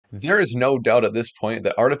There is no doubt at this point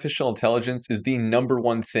that artificial intelligence is the number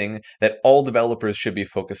one thing that all developers should be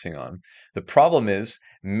focusing on. The problem is,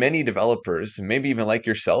 many developers, maybe even like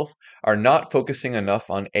yourself, are not focusing enough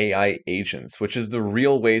on AI agents, which is the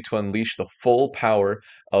real way to unleash the full power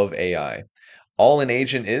of AI. All an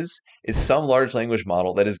agent is some large language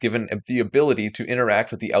model that is given the ability to interact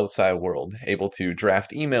with the outside world, able to draft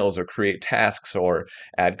emails or create tasks or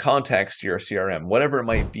add contacts to your CRM, whatever it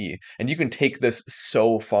might be. And you can take this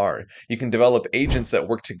so far. You can develop agents that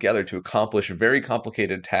work together to accomplish very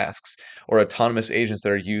complicated tasks or autonomous agents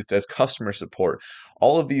that are used as customer support.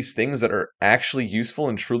 All of these things that are actually useful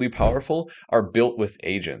and truly powerful are built with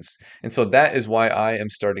agents. And so that is why I am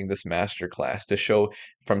starting this masterclass to show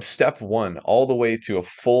from step one all the way to a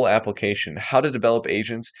full application, how to develop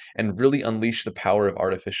agents and really unleash the power of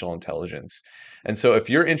artificial intelligence. And so, if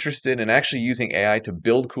you're interested in actually using AI to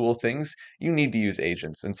build cool things, you need to use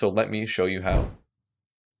agents. And so, let me show you how.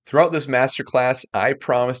 Throughout this masterclass, I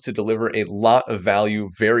promise to deliver a lot of value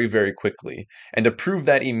very, very quickly. And to prove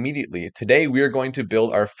that immediately, today we are going to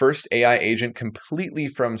build our first AI agent completely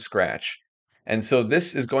from scratch. And so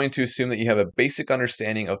this is going to assume that you have a basic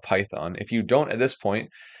understanding of Python. If you don't at this point,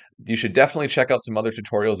 you should definitely check out some other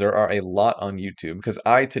tutorials. There are a lot on YouTube because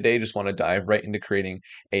I today just want to dive right into creating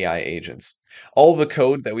AI agents. All the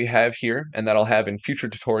code that we have here and that I'll have in future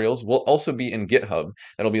tutorials will also be in GitHub.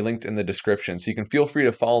 That'll be linked in the description. So you can feel free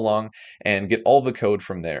to follow along and get all the code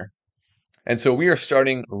from there. And so we are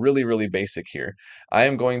starting really, really basic here. I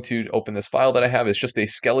am going to open this file that I have. It's just a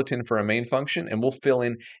skeleton for a main function, and we'll fill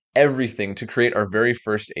in everything to create our very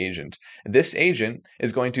first agent. This agent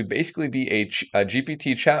is going to basically be a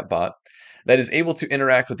GPT chatbot that is able to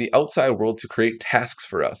interact with the outside world to create tasks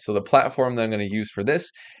for us. So the platform that I'm going to use for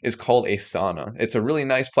this is called Asana. It's a really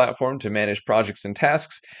nice platform to manage projects and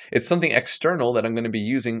tasks. It's something external that I'm going to be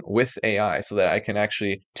using with AI so that I can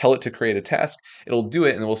actually tell it to create a task. It'll do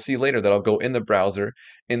it, and we'll see later that I'll go in the browser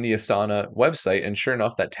in the Asana website, and sure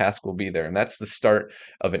enough, that task will be there. And that's the start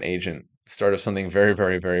of an agent, start of something very,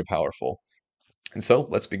 very, very powerful. And so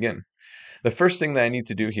let's begin. The first thing that I need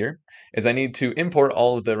to do here is I need to import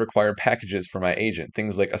all of the required packages for my agent,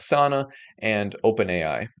 things like Asana and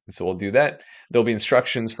OpenAI. And so we'll do that. There'll be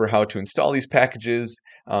instructions for how to install these packages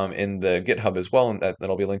in the GitHub as well, and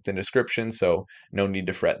that'll be linked in the description, so no need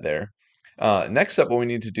to fret there. Next up, what we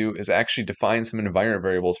need to do is actually define some environment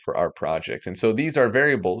variables for our project. And so these are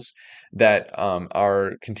variables that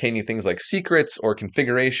are containing things like secrets or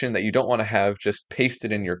configuration that you don't want to have just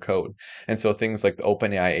pasted in your code. And so things like the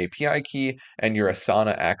OpenAI API key and your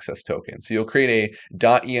Asana access token. So you'll create a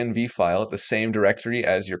 .env file at the same directory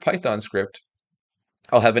as your Python script.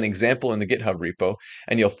 I'll have an example in the GitHub repo,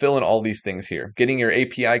 and you'll fill in all these things here. Getting your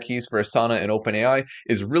API keys for Asana and OpenAI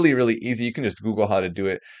is really, really easy. You can just Google how to do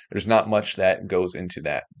it. There's not much that goes into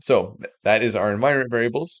that. So that is our environment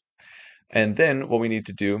variables. And then what we need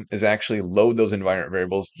to do is actually load those environment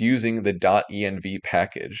variables using the .env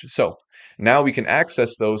package. So now we can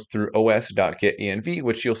access those through os.getenv,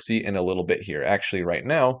 which you'll see in a little bit here. Actually, right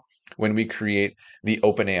now, when we create the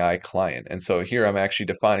OpenAI client. And so here I'm actually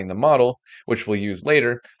defining the model, which we'll use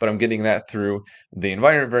later, but I'm getting that through the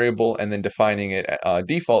environment variable and then defining it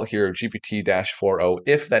default here, GPT-40,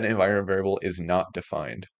 if that environment variable is not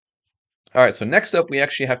defined. All right, so next up, we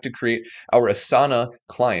actually have to create our Asana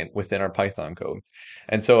client within our Python code.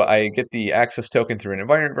 And so I get the access token through an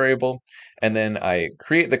environment variable, and then I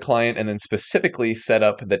create the client and then specifically set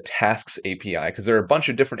up the tasks API because there are a bunch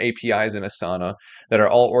of different APIs in Asana that are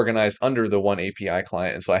all organized under the one API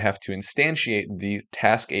client. And so I have to instantiate the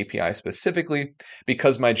task API specifically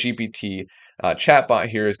because my GPT chatbot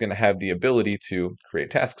here is going to have the ability to create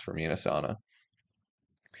tasks for me in Asana.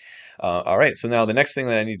 All right, so now the next thing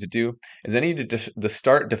that I need to do is I need to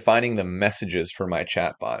start defining the messages for my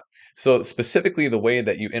chatbot. So specifically the way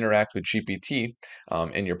that you interact with GPT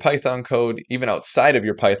in your Python code, even outside of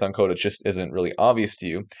your Python code, it just isn't really obvious to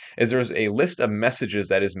you, is there's a list of messages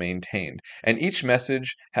that is maintained. And each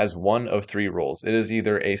message has one of three roles. It is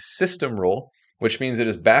either a system role, which means it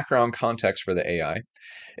is background context for the AI.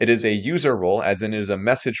 It is a user role, as in it is a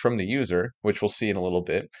message from the user, which we'll see in a little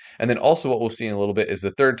bit. And then also what we'll see in a little bit is the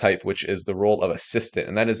third type, which is the role of assistant.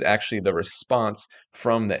 And that is actually the response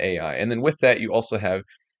from the AI. And then with that, you also have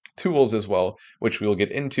tools as well, which we'll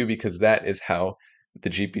get into because that is how the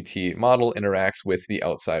GPT model interacts with the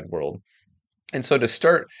outside world. And so to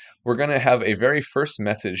start, we're going to have a very first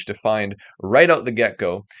message defined right out the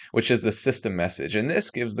get-go, which is the system message. And this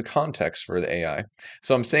gives the context for the AI.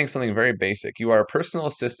 So I'm saying something very basic. You are a personal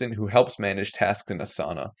assistant who helps manage tasks in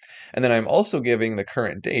Asana. And then I'm also giving the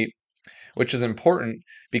current date, which is important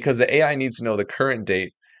because the AI needs to know the current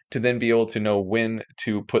date to then be able to know when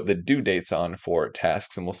to put the due dates on for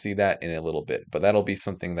tasks. And we'll see that in a little bit, but that'll be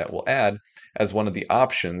something that we'll add as one of the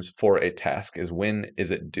options for a task is when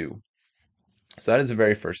is it due. So that is the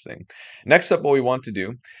very first thing. Next up, what we want to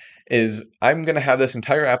do is I'm going to have this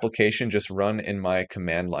entire application just run in my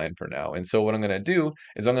command line for now. And so what I'm going to do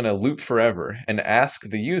is I'm going to loop forever and ask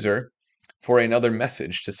the user for another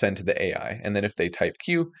message to send to the AI. And then if they type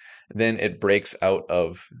Q, then it breaks out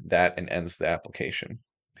of that and ends the application.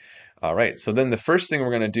 All right, so then the first thing we're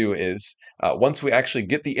going to do is once we actually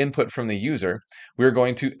get the input from the user, we're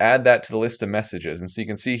going to add that to the list of messages. And so you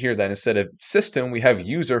can see here that instead of system, we have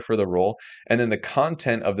user for the role, and then the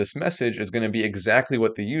content of this message is going to be exactly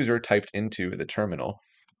what the user typed into the terminal.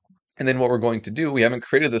 And then what we're going to do, we haven't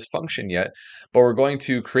created this function yet, but we're going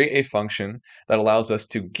to create a function that allows us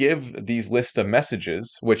to give these list of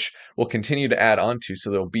messages, which we'll continue to add onto, so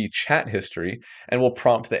there'll be chat history, and we'll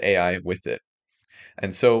prompt the AI with it.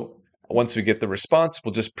 And so once we get the response,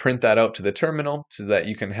 we'll just print that out to the terminal so that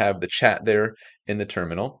you can have the chat there in the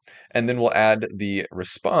terminal. And then we'll add the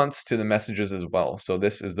response to the messages as well. So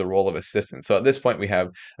this is the role of assistant. So at this point, we have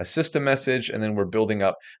a system message, and then we're building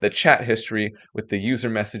up the chat history with the user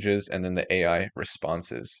messages and then the AI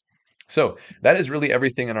responses. So that is really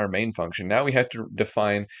everything in our main function. Now we have to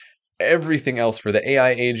define everything else for the AI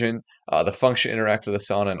agent, the function interact with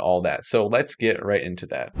Asana, and all that. So let's get right into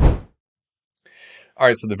that. All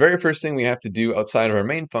right, so the very first thing we have to do outside of our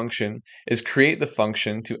main function is create the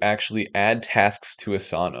function to actually add tasks to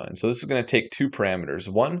Asana. And so this is going to take two parameters.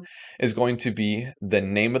 One is going to be the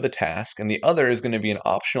name of the task, and the other is going to be an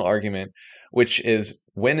optional argument, which is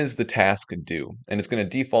when is the task due? And it's going to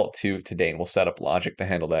default to today, and we'll set up logic to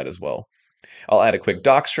handle that as well. I'll add a quick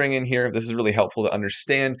doc string in here. This is really helpful to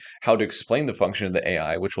understand how to explain the function of the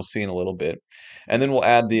AI, which we'll see in a little bit. And then we'll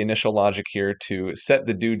add the initial logic here to set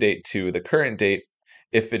the due date to the current date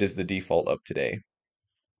if it is the default of today.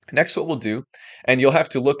 Next, what we'll do, and you'll have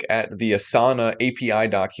to look at the Asana API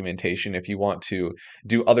documentation if you want to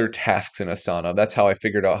do other tasks in Asana. That's how I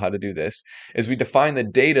figured out how to do this, is we define the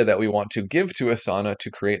data that we want to give to Asana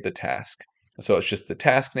to create the task. So it's just the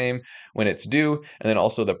task name, when it's due, and then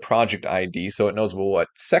also the project ID, so it knows what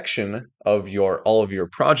section of all of your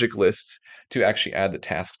project lists to actually add the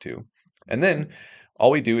task to. And then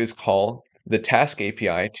all we do is call the task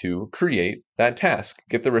API to create that task,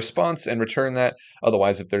 get the response and return that.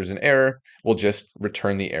 Otherwise, if there's an error, we'll just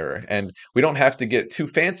return the error. And we don't have to get too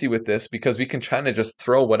fancy with this because we can kind of just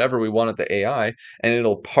throw whatever we want at the AI and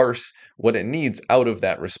it'll parse what it needs out of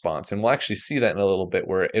that response. And we'll actually see that in a little bit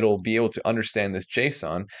where it'll be able to understand this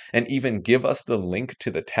JSON and even give us the link to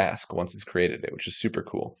the task once it's created it, which is super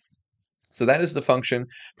cool. So that is the function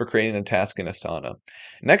for creating a task in Asana.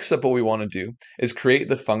 Next up, what we want to do is create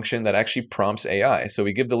the function that actually prompts AI. So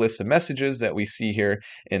we give the list of messages that we see here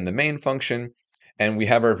in the main function, and we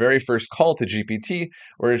have our very first call to GPT,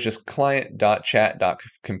 where it's just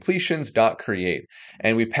client.chat.completions.create.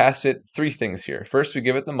 And we pass it three things here. First, we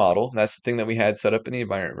give it the model. That's the thing that we had set up in the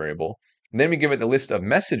environment variable. And then we give it the list of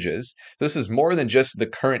messages. This is more than just the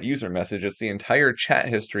current user message. It's the entire chat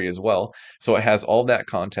history as well. So it has all that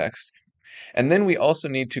context. And then we also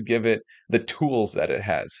need to give it the tools that it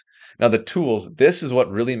has. Now, the tools, this is what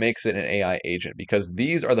really makes it an AI agent because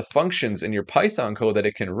these are the functions in your Python code that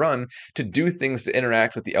it can run to do things to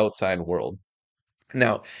interact with the outside world.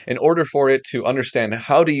 Now, in order for it to understand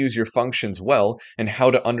how to use your functions well and how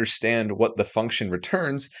to understand what the function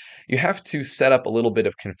returns, you have to set up a little bit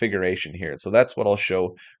of configuration here. So that's what I'll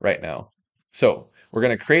show right now. So we're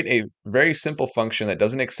going to create a very simple function that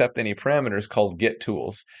doesn't accept any parameters called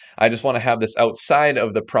getTools. I just want to have this outside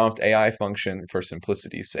of the prompt AI function for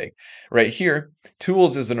simplicity's sake. Right here,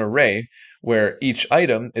 tools is an array where each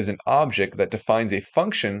item is an object that defines a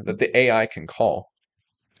function that the AI can call.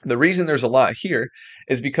 The reason there's a lot here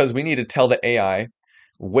is because we need to tell the AI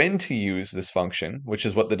when to use this function, which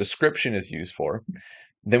is what the description is used for.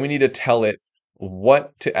 Then we need to tell it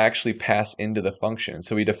what to actually pass into the function.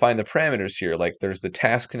 So we define the parameters here, like there's the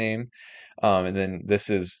task name, and then this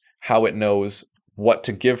is how it knows what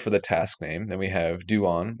to give for the task name. Then we have due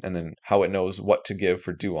on, and then how it knows what to give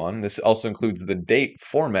for due on. This also includes the date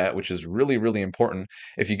format, which is really, really important.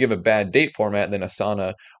 If you give a bad date format, then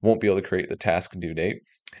Asana won't be able to create the task due date.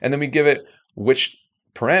 And then we give it which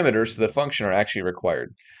parameters to the function are actually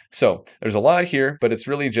required. So there's a lot here, but it's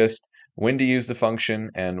really just when to use the function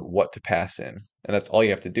and what to pass in. And that's all you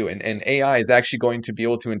have to do. And AI is actually going to be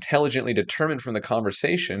able to intelligently determine from the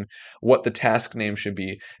conversation what the task name should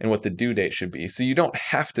be and what the due date should be. So you don't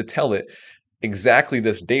have to tell it exactly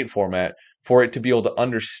this date format for it to be able to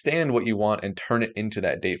understand what you want and turn it into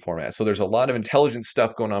that date format. So there's a lot of intelligent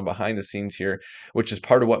stuff going on behind the scenes here, which is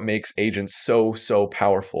part of what makes agents so, so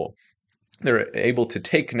powerful. They're able to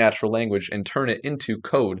take natural language and turn it into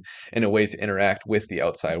code in a way to interact with the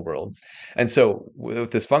outside world. And so with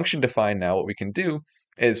this function defined now, what we can do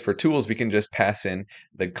is for tools, we can just pass in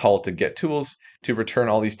the call to get tools to return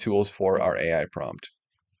all these tools for our AI prompt.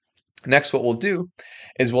 Next, what we'll do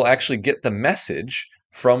is we'll actually get the message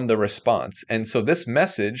from the response. And so this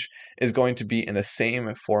message is going to be in the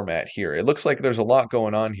same format here. It looks like there's a lot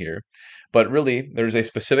going on here, but really there's a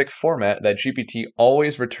specific format that GPT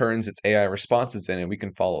always returns its AI responses in, and we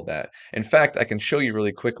can follow that. In fact, I can show you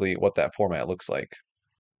really quickly what that format looks like.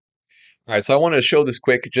 All right, so I wanted to show this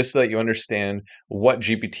quick just so that you understand what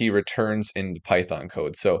GPT returns in the Python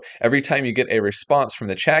code. So every time you get a response from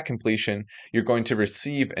the chat completion, you're going to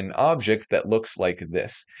receive an object that looks like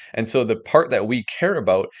this. And so the part that we care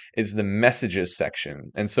about is the messages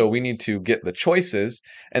section. And so we need to get the choices,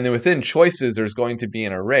 and then within choices, there's going to be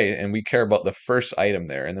an array, and we care about the first item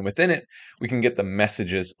there. And then within it, we can get the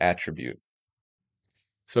messages attribute.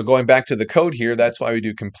 So going back to the code here, that's why we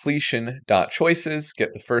do completion.choices,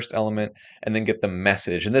 get the first element, and then get the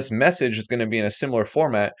message. And this message is going to be in a similar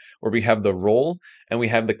format where we have the role and we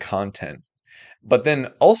have the content. But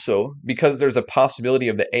then also, because there's a possibility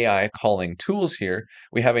of the AI calling tools here,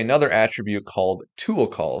 we have another attribute called tool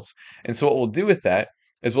calls. And so what we'll do with that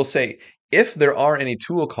is we'll say, if there are any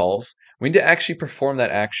tool calls, we need to actually perform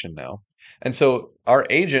that action now. And so our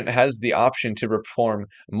agent has the option to perform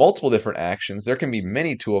multiple different actions. There can be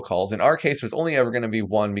many tool calls. In our case, there's only ever going to be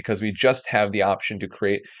one because we just have the option to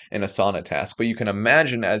create an Asana task. But you can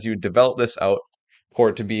imagine as you develop this out, for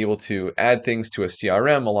it to be able to add things to a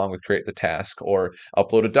CRM along with create the task, or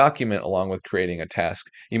upload a document along with creating a task.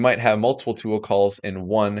 You might have multiple tool calls in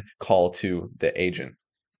one call to the agent.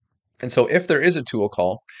 And so if there is a tool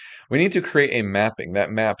call, we need to create a mapping that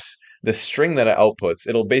maps the string that it outputs.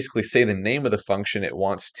 It'll basically say the name of the function it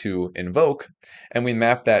wants to invoke, and we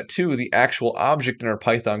map that to the actual object in our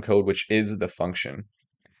Python code, which is the function.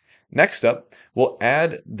 Next up, we'll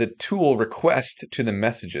add the tool request to the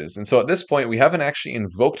messages. And so at this point, we haven't actually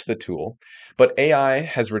invoked the tool, but AI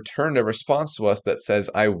has returned a response to us that says,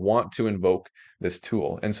 I want to invoke this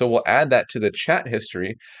tool. And so we'll add that to the chat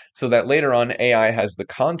history so that later on AI has the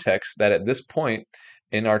context that at this point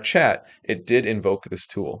in our chat, it did invoke this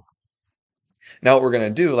tool. Now what we're going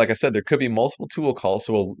to do, like I said, there could be multiple tool calls,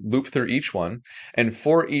 so we'll loop through each one. And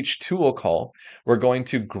for each tool call, we're going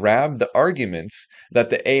to grab the arguments that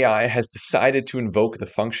the AI has decided to invoke the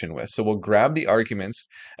function with. So we'll grab the arguments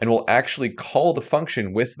and we'll actually call the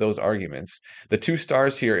function with those arguments. The 2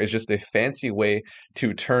 stars here is just a fancy way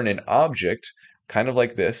to turn an object, kind of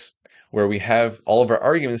like this, where we have all of our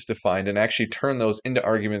arguments defined and actually turn those into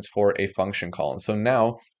arguments for a function call. And so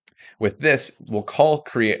now with this, we'll call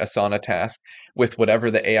create Asana task with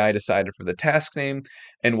whatever the AI decided for the task name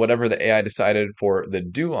and whatever the AI decided for the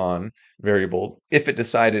do on variable if it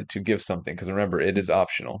decided to give something, because remember, it is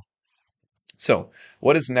optional. So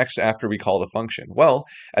what is next after we call the function? Well,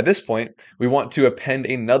 at this point, we want to append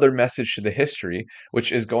another message to the history,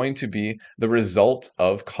 which is going to be the result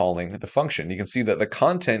of calling the function. You can see that the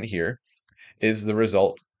content here is the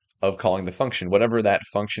result of calling the function, whatever that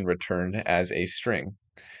function returned as a string.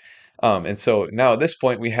 And so now at this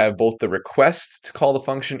point, we have both the request to call the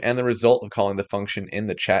function and the result of calling the function in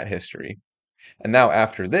the chat history. And now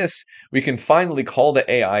after this, we can finally call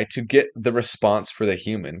the AI to get the response for the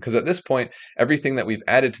human. Because at this point, everything that we've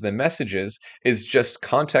added to the messages is just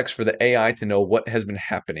context for the AI to know what has been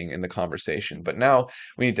happening in the conversation. But now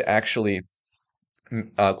we need to actually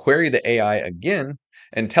query the AI again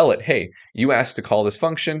and tell it, hey, you asked to call this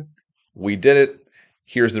function. We did it.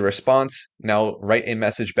 Here's the response. Now write a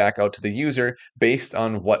message back out to the user based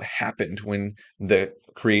on what happened when the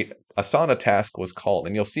create Asana task was called.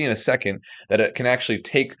 And you'll see in a second that it can actually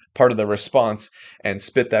take part of the response and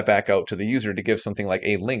spit that back out to the user to give something like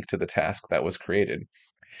a link to the task that was created.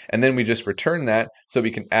 And then we just return that so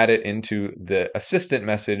we can add it into the assistant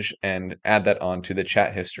message and add that onto the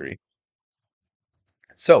chat history.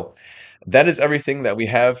 So that is everything that we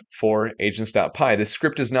have for agents.py. This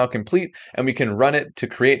script is now complete and we can run it to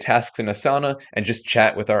create tasks in Asana and just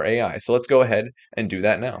chat with our AI. So let's go ahead and do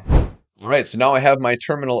that now. All right, so now I have my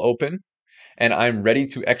terminal open and I'm ready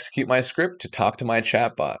to execute my script to talk to my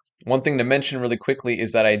chatbot. One thing to mention really quickly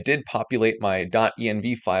is that I did populate my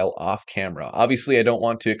 .env file off camera. Obviously, I don't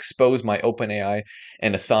want to expose my OpenAI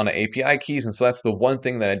and Asana API keys, and so that's the one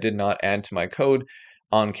thing that I did not add to my code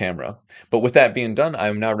on camera. But with that being done,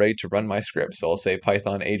 I'm now ready to run my script. So I'll say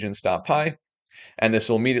python agents.py, And this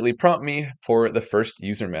will immediately prompt me for the first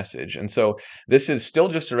user message. And so this is still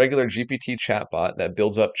just a regular GPT chatbot that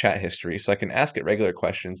builds up chat history. So I can ask it regular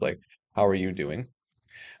questions like, how are you doing?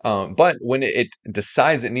 But when it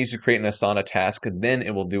decides it needs to create an Asana task, then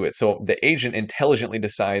it will do it. So the agent intelligently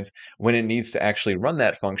decides when it needs to actually run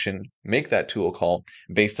that function, make that tool call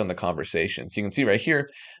based on the conversation. So you can see right here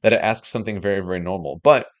that it asks something very, very normal.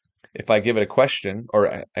 But if I give it a question,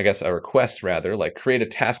 or I guess a request rather, like create a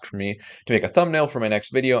task for me to make a thumbnail for my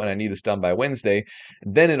next video and I need this done by Wednesday,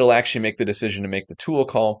 then it'll actually make the decision to make the tool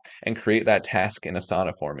call and create that task in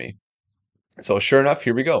Asana for me. So sure enough,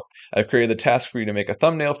 here we go. I've created the task for you to make a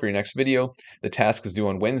thumbnail for your next video. The task is due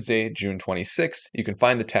on Wednesday, June 26th. You can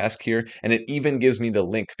find the task here, and it even gives me the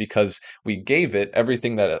link because we gave it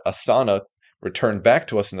everything that Asana returned back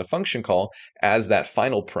to us in the function call as that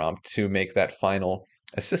final prompt to make that final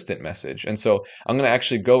assistant message. And so I'm going to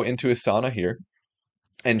actually go into Asana here.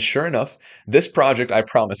 And sure enough, this project, I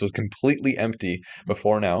promise, was completely empty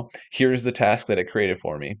before now. Here's the task that it created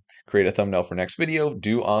for me. Create a thumbnail for next video,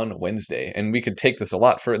 due on Wednesday. And we could take this a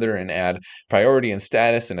lot further and add priority and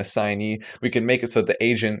status and assignee. We can make it so the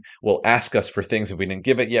agent will ask us for things if we didn't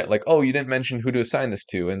give it yet, like, oh, you didn't mention who to assign this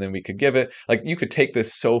to, and then we could give it. Like, you could take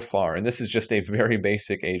this so far, and this is just a very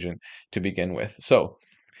basic agent to begin with. So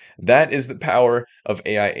that is the power of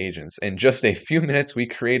AI agents. In just a few minutes, we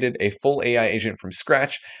created a full AI agent from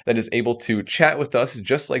scratch that is able to chat with us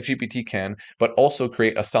just like GPT can, but also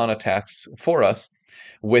create Asana tasks for us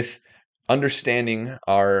with understanding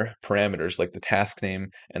our parameters like the task name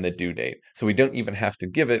and the due date. So we don't even have to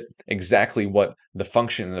give it exactly what the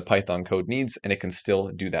function in the Python code needs, and it can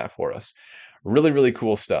still do that for us. Really, really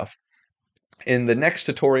cool stuff. In the next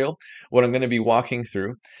tutorial, what I'm going to be walking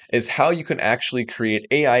through is how you can actually create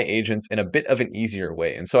AI agents in a bit of an easier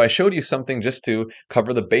way. And so I showed you something just to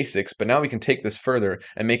cover the basics, but now we can take this further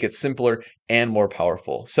and make it simpler and more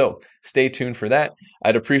powerful. So stay tuned for that.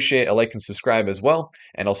 I'd appreciate a like and subscribe as well,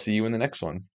 and I'll see you in the next one.